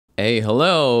Hey,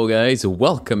 hello guys,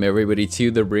 welcome everybody to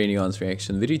the Brainion's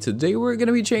reaction video. Today we're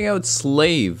gonna be checking out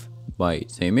Slave by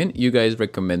Taemin. You guys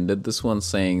recommended this one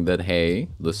saying that, hey,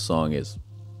 this song is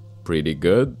pretty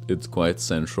good, it's quite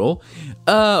central.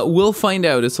 We'll find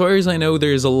out. As far as I know,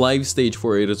 there's a live stage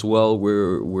for it as well.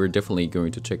 We're definitely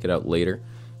going to check it out later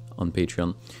on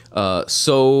Patreon.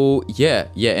 So yeah,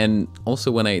 and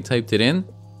also when I typed it in,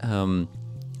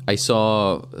 I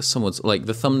saw someone's, like,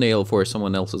 the thumbnail for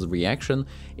someone else's reaction,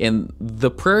 and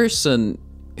the person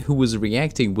who was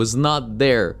reacting was not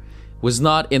there, was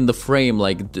not in the frame.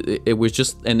 Like, it was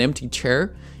just an empty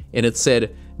chair, and it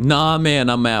said, "Nah, man,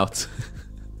 I'm out."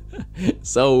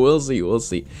 So we'll see.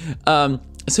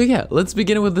 So yeah, let's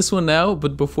begin with this one now.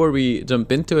 But before we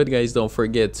jump into it, guys, don't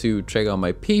forget to check out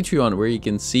my Patreon, where you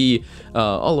can see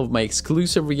all of my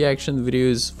exclusive reaction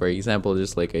videos. For example,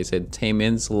 just like I said,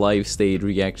 Taemin's live stage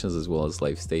reactions, as well as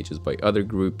live stages by other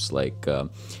groups like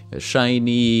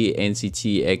SHINee,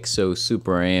 NCT, EXO,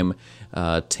 Super M,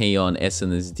 taeyeon,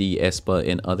 SNSD, aespa,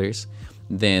 and others.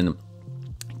 Then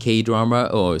K-drama,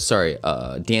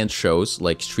 dance shows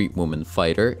like Street Woman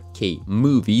Fighter,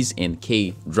 K-movies, and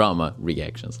K-drama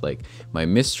reactions like My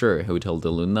Mr., Hotel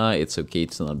de Luna, It's Okay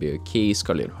to Not Be Okay,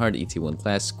 Scarlet Heart, ET1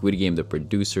 Class, Squid Game, The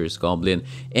Producers, Goblin,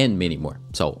 and many more.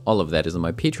 So all of that is on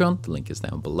my Patreon. The link is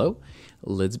down below.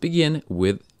 Let's begin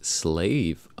with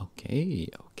Slave. Okay.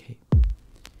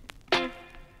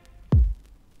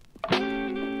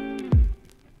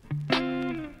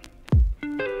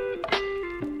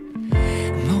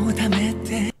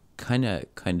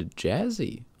 Kinda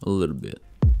jazzy, a little bit.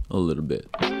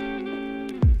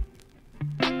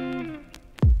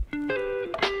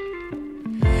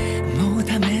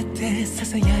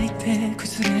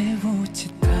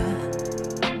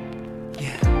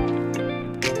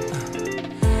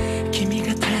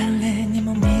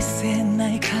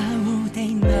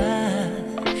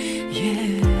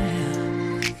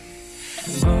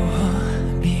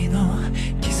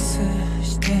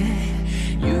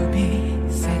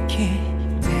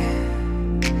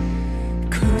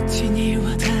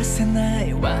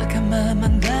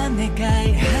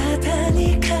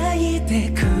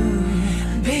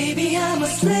 Baby, I'm a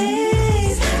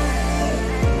slave.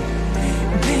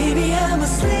 Baby, I'm a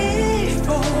slave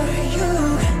for you.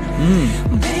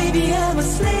 Baby, I'm a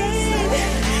slave.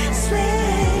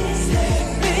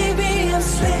 Baby, I'm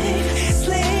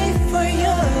slave for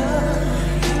you.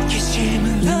 'Cause you're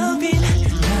loving.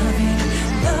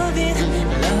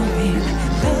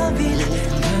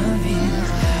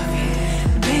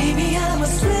 Baby, I'm a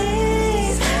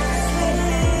slave.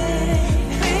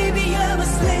 Baby, I'm a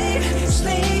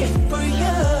slave for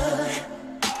you.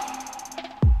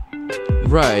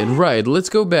 Right. Let's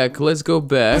go back. Slave.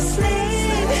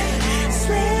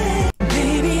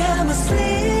 Baby, I'm a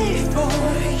slave for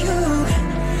you.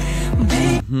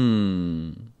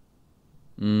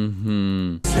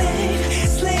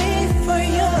 Slave for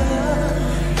you.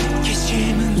 'Cause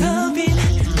you're loving.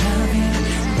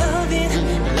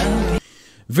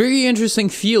 Very interesting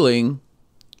feeling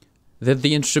that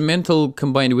the instrumental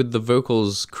combined with the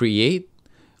vocals create.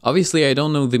 Obviously, I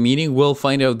don't know the meaning. We'll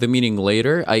find out the meaning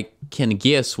later. I can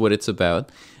guess what it's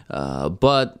about.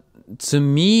 But to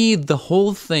me, the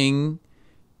whole thing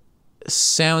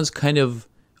sounds kind of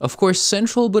course,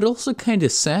 central, but also kind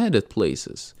of sad at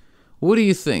places. What do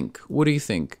you think?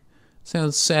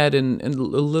 Sounds sad and a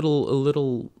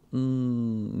little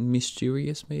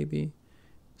mysterious, maybe?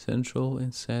 Central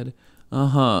and sad.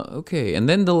 Okay. And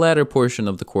then the latter portion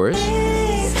of the chorus.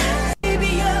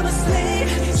 Baby, I'm a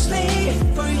slave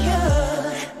for you.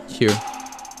 Here.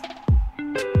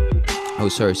 Oh,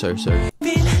 sorry. Baby,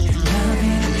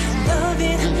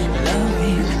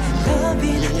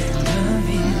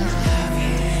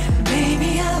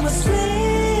 I'm a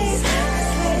slave.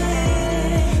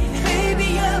 Baby,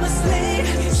 I'm a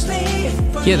slave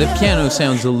for Yeah, the piano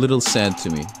sounds a little sad to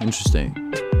me. Interesting.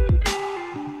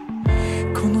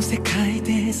 この世界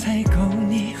で最後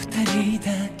に二人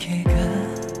だけが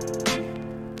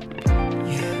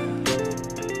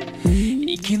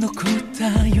生き残っ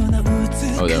たような美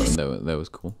しい Oh, that was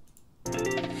cool.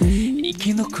 生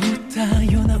き残った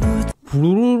ような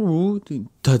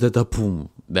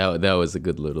That was a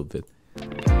good little bit.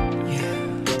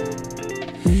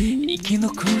 生き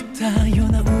残ったよう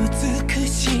な美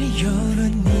しい夜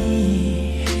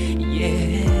に、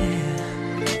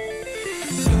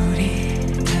降り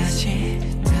出し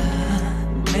た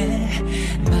目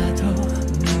窓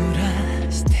濡ら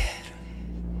して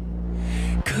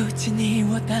る口に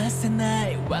は出せな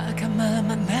いわがま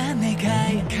まな願い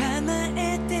叶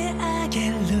えてあげ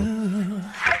る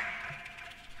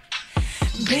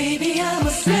Baby, I'm a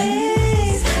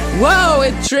slave. Wow,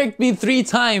 it tricked me 3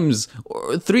 times.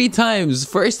 Or 3 times.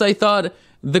 First I thought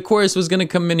the chorus was gonna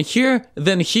come in here,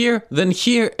 then here, then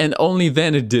here, and only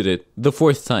then it did it. The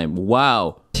 4th time.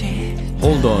 Wow.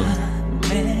 Hold on.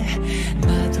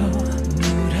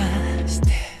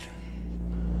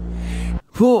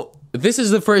 Well, this is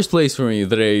the first place for me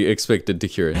that I expected to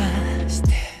hear it.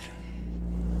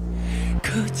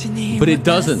 But it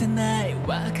doesn't.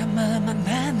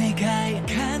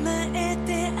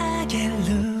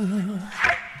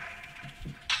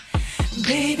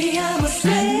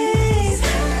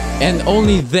 And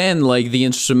only then, like, the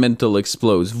instrumental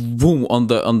explodes, boom, on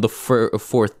the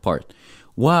 4th part.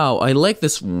 Wow, I like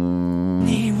this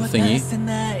thingy.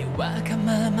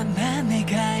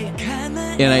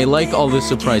 And I like all the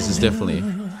surprises, definitely.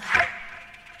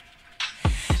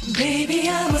 Baby,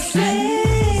 I'm a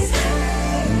slave.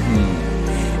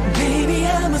 Baby,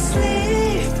 I'm a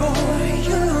slave for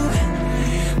you.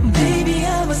 Baby,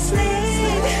 I'm a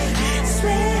slave,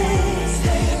 slave.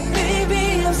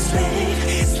 Baby, I'm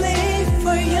slave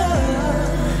for you.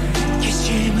 'Cause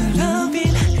you're my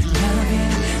loving,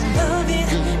 loving, loving,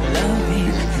 loving,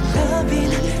 loving,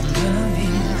 loving,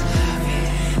 loving.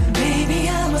 Baby,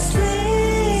 I'm a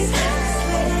slave,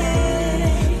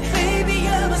 slave. Baby,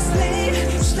 I'm a slave,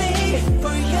 slave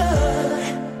for you.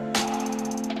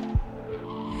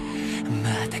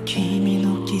 まだ君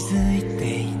の気づい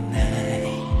ていない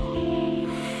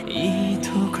いいと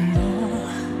ころ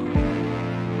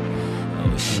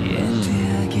教えて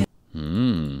あげる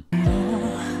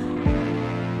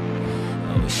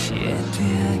教えて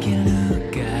あげる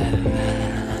から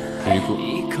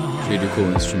Pretty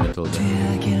cool instrumental there.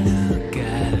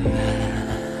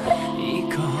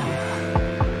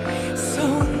 そう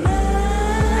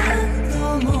何度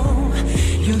も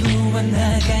夜は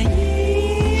長い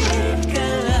から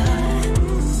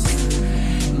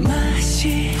真っ白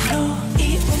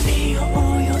い海を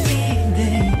泳いでい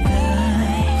たい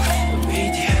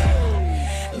With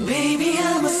you Baby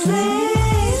I'm a slave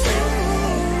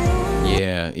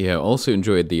Yeah, also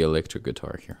enjoyed the electric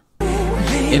guitar here.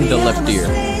 In the left ear.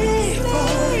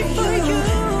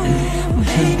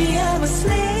 Baby, I'm a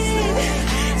slave,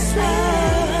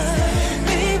 slave.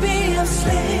 Baby, I'm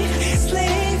slave,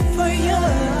 slave for you.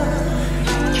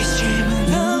 'Cause you're my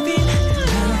loving,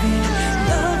 loving,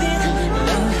 loving,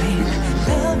 loving,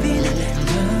 loving,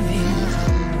 loving.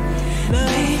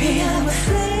 Baby, I'm a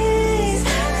slave,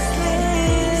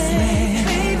 slave.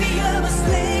 Baby, I'm a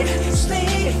slave,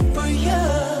 slave for you.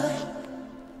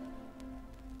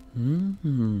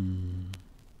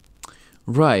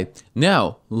 Right,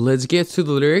 now let's get to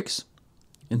the lyrics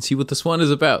and see what this one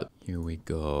is about. Here we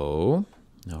go.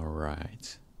 All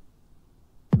right.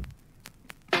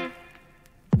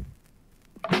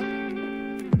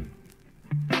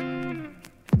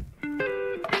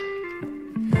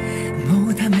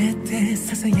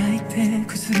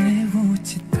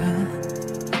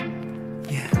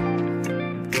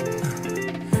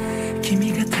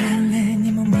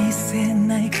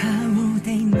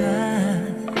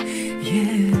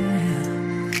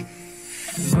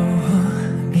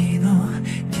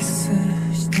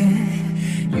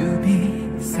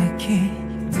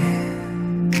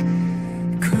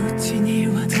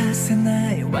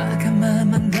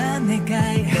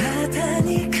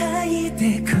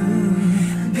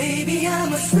 Baby,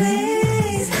 I'm a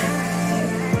slave.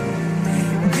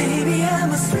 Baby,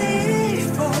 I'm a slave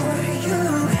for you.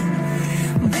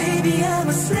 Baby, I'm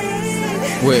a slave.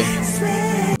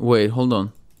 Wait, hold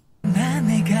on.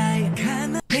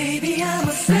 Baby, I'm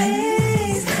a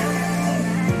slave.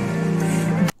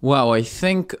 Wow, I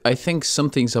think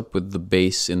something's up with the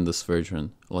bass in this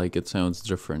version. Like, it sounds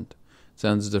different.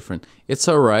 It's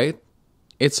alright.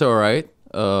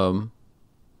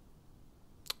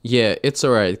 Yeah, it's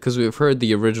alright, because we've heard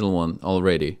the original one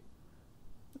already.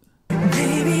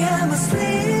 Baby, I'm a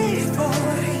slave for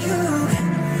you.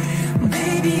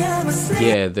 Baby, I'm a slave.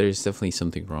 Yeah, there's definitely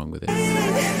something wrong with it. Baby,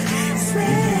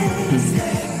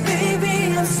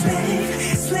 I'm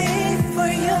slave for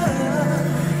you.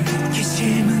 'Cause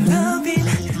you're my loving,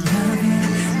 loving,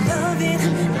 loving,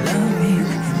 loving,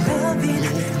 loving, loving,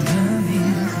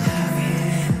 loving.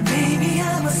 Baby,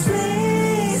 I'm a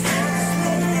slave,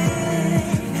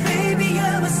 slave. Baby,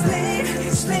 I'm a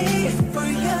slave for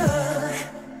you.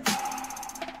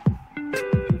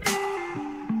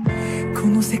 こ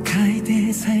の世界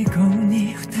で最後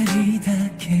に二人だ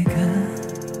けが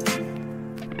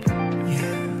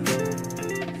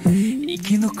生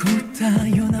き残った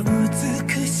ような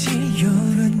美しい夜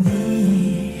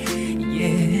に、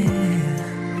yeah、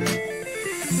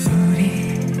降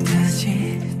り出し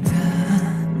た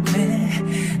雨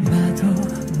窓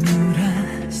濡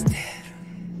らしてる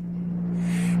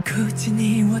口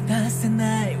には出せ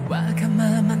ないわが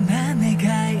ままな願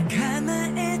い叶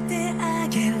えてあ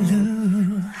げる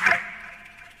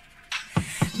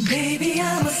Baby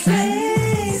I'm a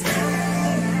slave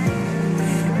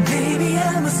Baby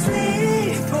I'm a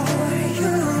slave for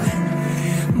you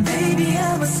Baby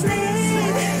I'm a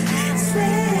slave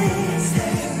Slave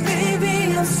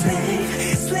Baby I'm slave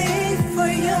Slave for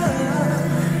you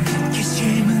Cause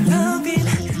you're loving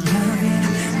Loving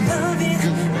Loving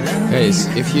Guys,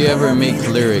 if you ever make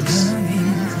lyrics,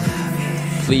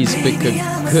 please pick a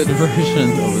good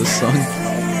version of the song.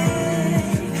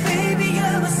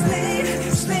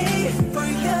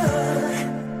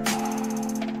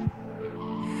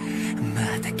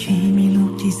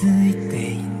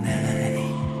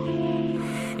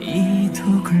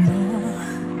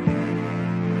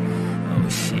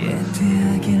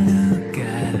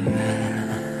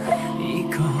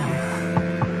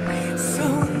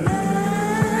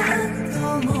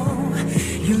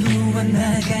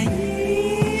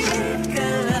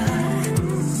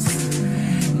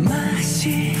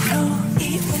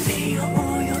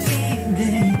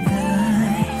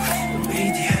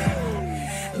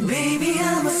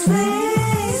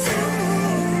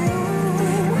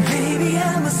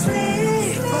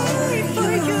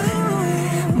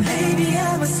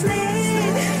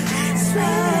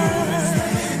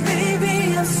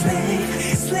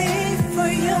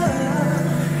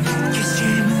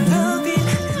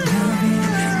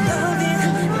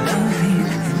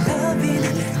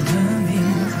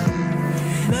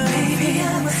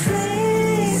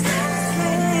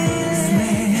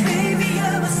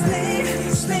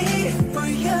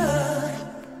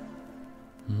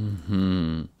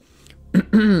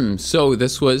 So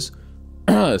this was,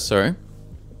 sorry,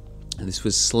 this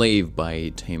was Slave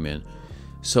by Taemin.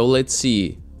 So let's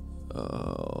see.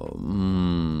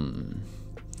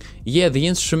 Yeah, the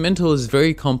instrumental is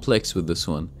very complex with this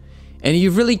one. And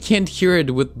you really can't hear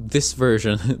it with this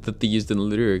version that they used in the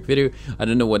lyric video. I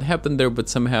don't know what happened there, but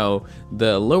somehow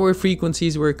the lower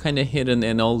frequencies were kind of hidden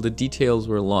and all the details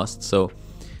were lost. So,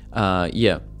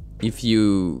 yeah, if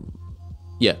you,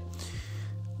 yeah.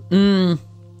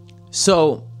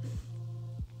 So,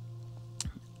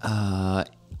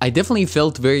 I definitely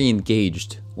felt very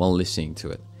engaged while listening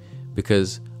to it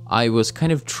because I was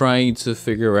kind of trying to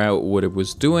figure out what it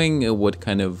was doing, what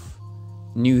kind of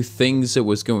new things it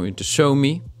was going to show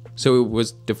me. So it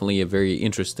was definitely a very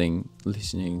interesting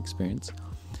listening experience.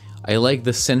 I like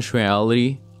the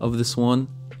sensuality of this one,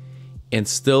 and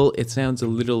still it sounds a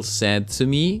little sad to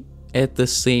me at the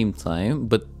same time,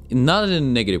 but not in a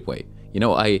negative way. You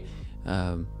know,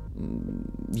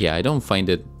 yeah, I don't find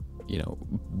it, you know,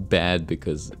 bad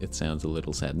because it sounds a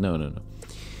little sad. No.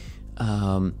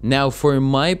 Now for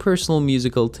my personal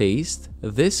musical taste,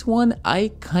 this one,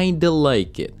 I kinda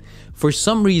like it. For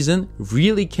some reason,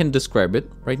 really can't describe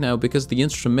it right now because the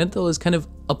instrumental is kind of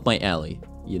up my alley,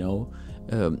 you know?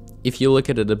 If you look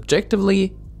at it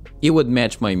objectively, it would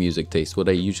match my music taste, what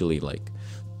I usually like.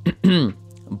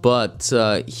 But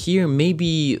here,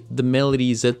 maybe the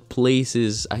melodies at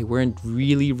places I weren't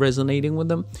really resonating with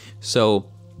them. So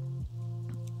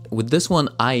with this one,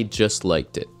 I just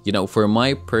liked it. You know, for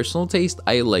my personal taste,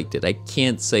 I liked it. I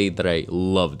can't say that I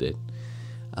loved it.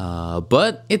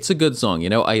 But it's a good song, you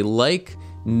know? I like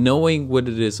knowing what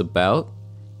it is about.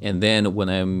 And then when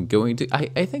I'm going to...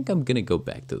 I think I'm gonna go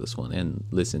back to this one and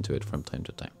listen to it from time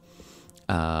to time.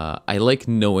 I like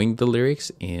knowing the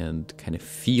lyrics and kind of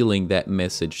feeling that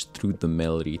message through the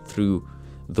melody, through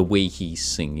the way he's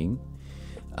singing.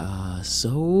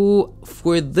 So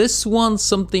for this one,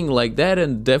 something like that,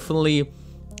 and definitely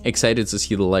excited to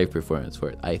see the live performance for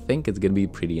it. I think it's gonna be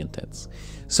pretty intense.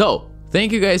 So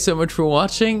thank you guys so much for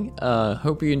watching.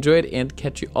 Hope you enjoyed, and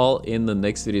catch you all in the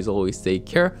next videos. Always take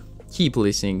care, keep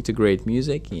listening to great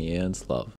music, and love.